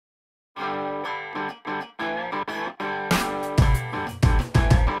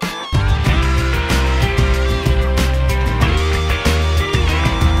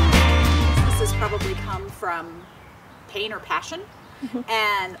fashion.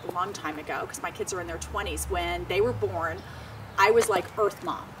 And a long time ago, because my kids are in their 20s, when they were born, I was like Earth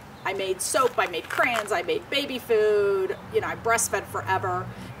Mom. I made soap, I made crayons, I made baby food, you know, I breastfed forever,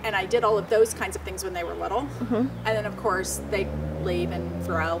 and I did all of those kinds of things when they were little. And then of course they leave and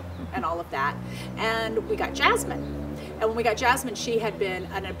grow and all of that. And we got Jasmine. And when we got Jasmine, she had been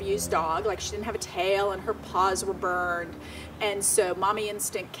an abused dog. Like, she didn't have a tail and her paws were burned. And so mommy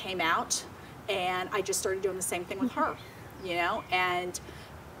instinct came out, and I just started doing the same thing with her, you know, and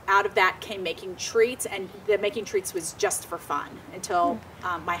out of that came making treats, and the making treats was just for fun until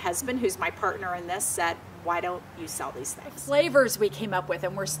my husband, who's my partner in this, said, why don't you sell these things? Flavors we came up with,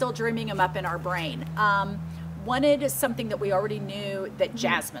 and we're still dreaming them up in our brain. Wanted something that we already knew that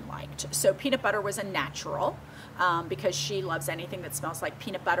Jasmine liked. So peanut butter was a natural, because she loves anything that smells like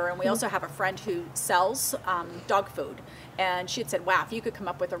peanut butter. And we also have a friend who sells dog food, and she had said, wow, if you could come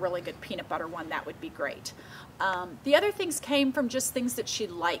up with a really good peanut butter one, that would be great. The other things came from just things that she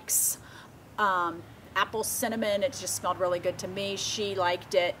likes. Apple cinnamon, it just smelled really good to me. She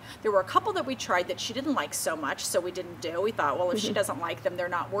liked it. There were a couple that we tried that she didn't like so much, so we didn't do. We thought, well, if she doesn't like them, they're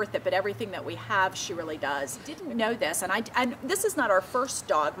not worth it. But everything that we have, she really does. Didn't know this, and this is not our first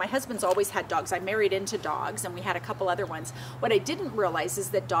dog. My husband's always had dogs. I married into dogs, and we had a couple other ones. What I didn't realize is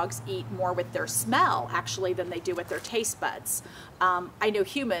that dogs eat more with their smell, actually, than they do with their taste buds. I know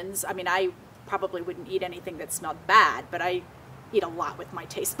humans, I mean, I probably wouldn't eat anything that smelled bad, but I eat a lot with my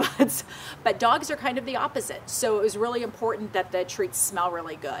taste buds. But dogs are kind of the opposite. So it was really important that the treats smell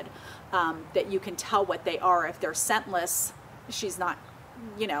really good, that you can tell what they are. If they're scentless, she's not,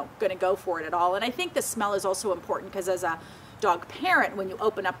 you know, going to go for it at all. And I think the smell is also important, because as a dog parent, when you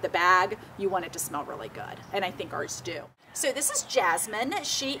open up the bag, you want it to smell really good. And I think ours do. So this is Jasmine.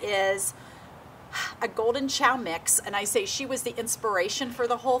 She is a golden chow mix, and I say she was the inspiration for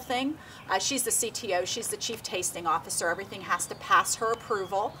the whole thing. She's the CTO, she's the chief tasting officer. Everything has to pass her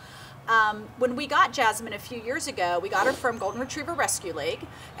approval. When we got Jasmine a few years ago, we got her from Golden Retriever Rescue League,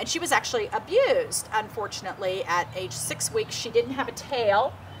 and she was actually abused, unfortunately. At age 6 weeks, she didn't have a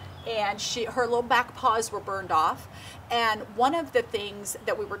tail, and her little back paws were burned off. And one of the things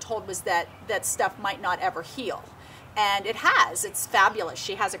that we were told was that that stuff might not ever heal. And it has. It's fabulous.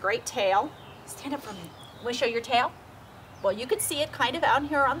 She has a great tail. Stand up for me. Want to show your tail? Well, you can see it kind of out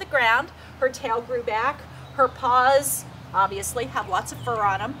here on the ground. Her tail grew back. Her paws obviously have lots of fur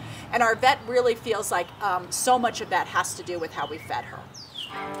on them. And our vet really feels like so much of that has to do with how we fed her.